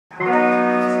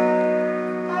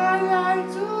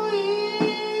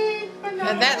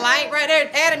That light right there,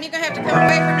 Adam, you're gonna have to come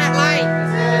away from that light.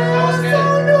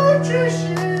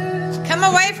 Come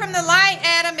away from the light,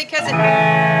 Adam, because it.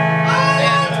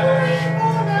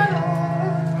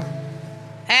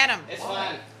 Adam. It's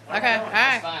fine. Okay, all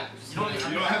right. It's fine.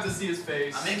 You don't have to see his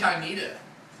face. I'm incognito.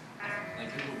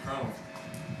 Like Google Chrome.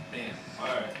 Bam.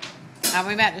 Alright.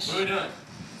 We about to What are we doing?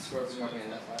 Scorpion in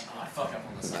that way. Oh, I fuck up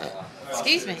on the side a lot.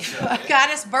 Excuse me. God,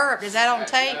 it's burped. Is that on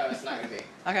tape? No, it's not gonna be.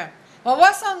 Okay. Well,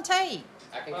 what's on tape?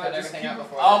 I can cut everything out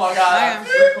before. Oh my god.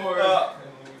 Record.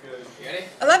 You ready?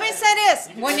 Let me say this.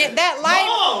 When you, that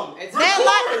light, It's that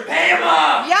light,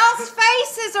 Bama! y'all's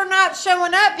faces are not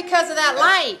showing up because of that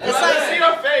light. It's Let me see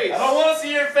like your face. I don't want to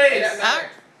see your face. It doesn't matter.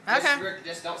 okay.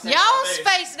 Just don't say Y'all's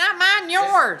face, not mine.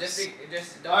 Yours.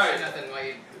 Just don't Alright. say nothing while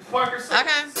you. Parker, say. Okay.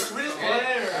 Should we just Ready?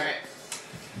 play or? Alright.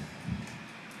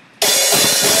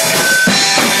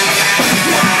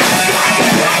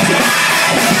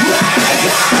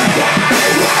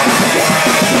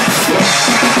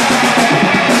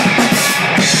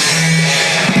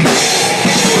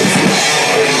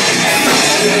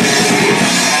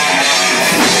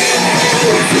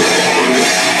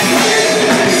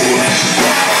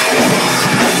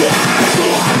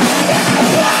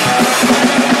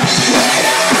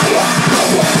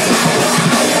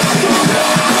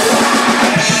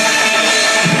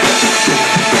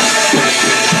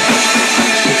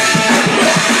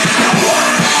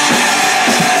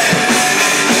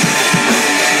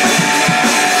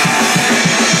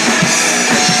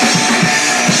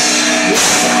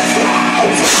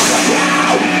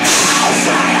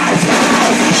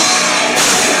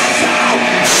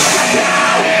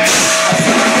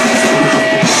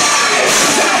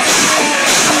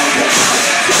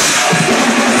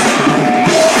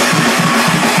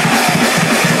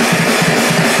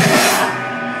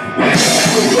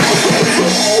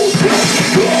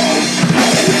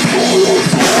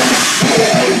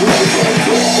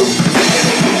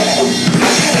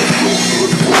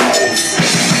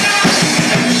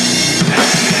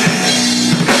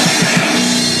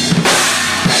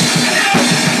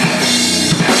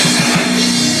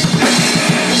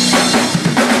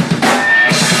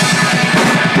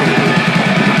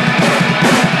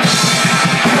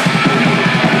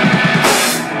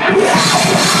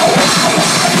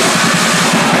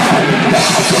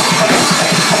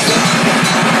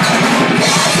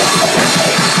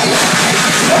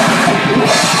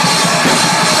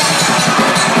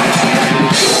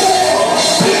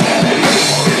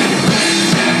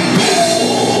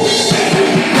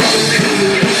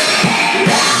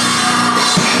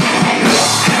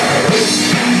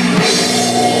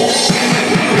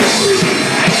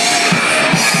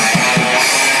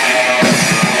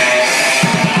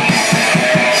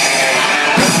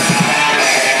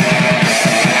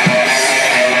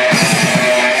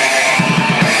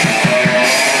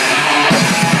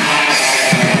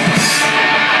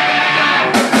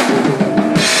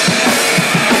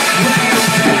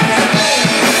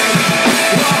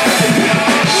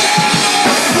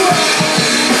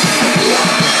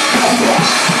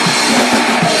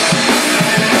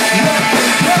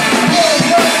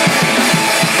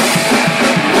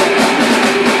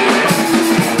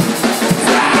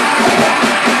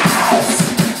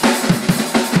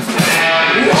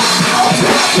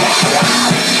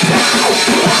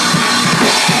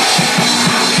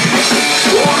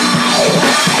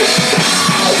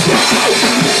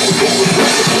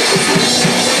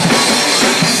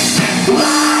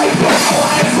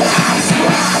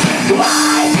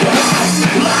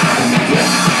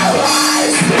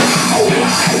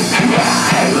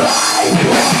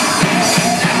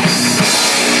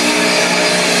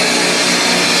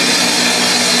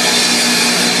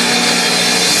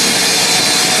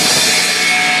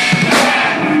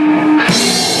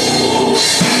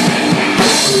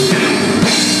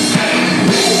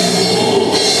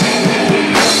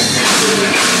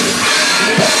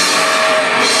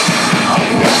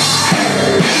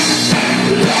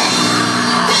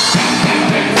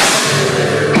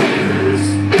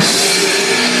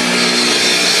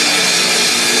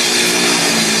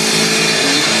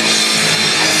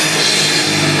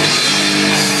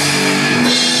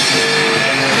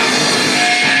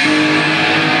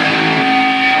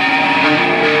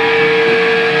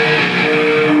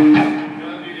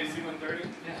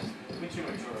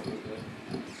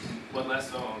 One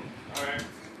last song. Alright.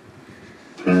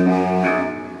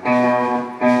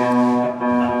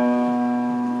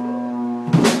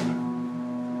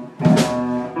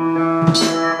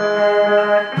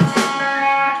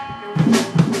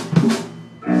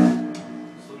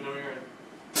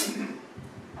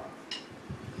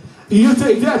 You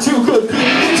think that you could be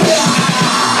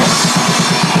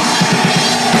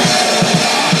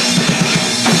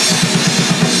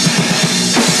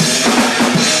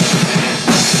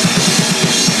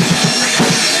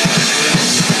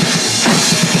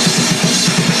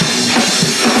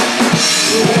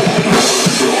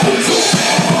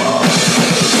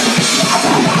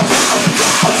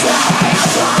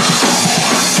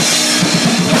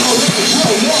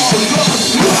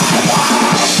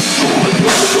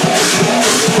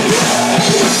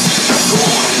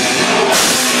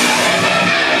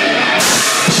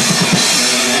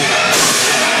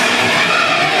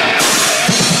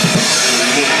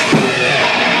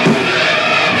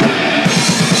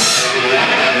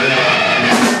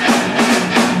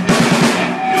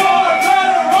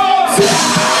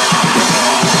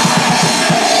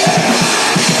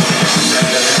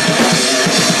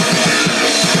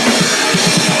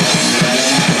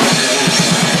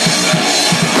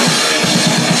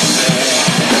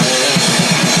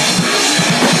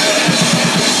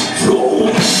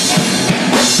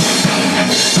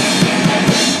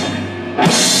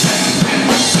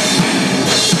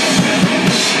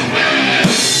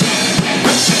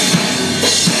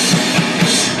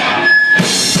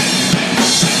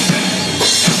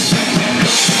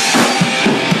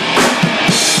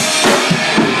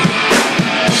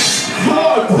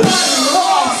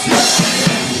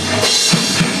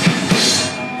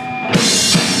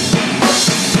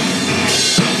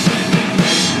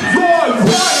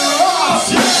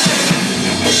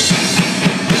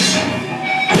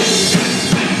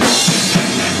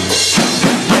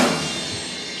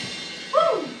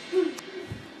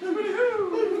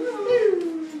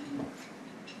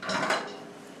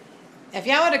If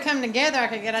y'all would have come together, I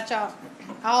could get at y'all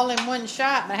all in one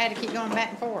shot, but I had to keep going back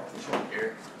and forth.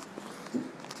 Here.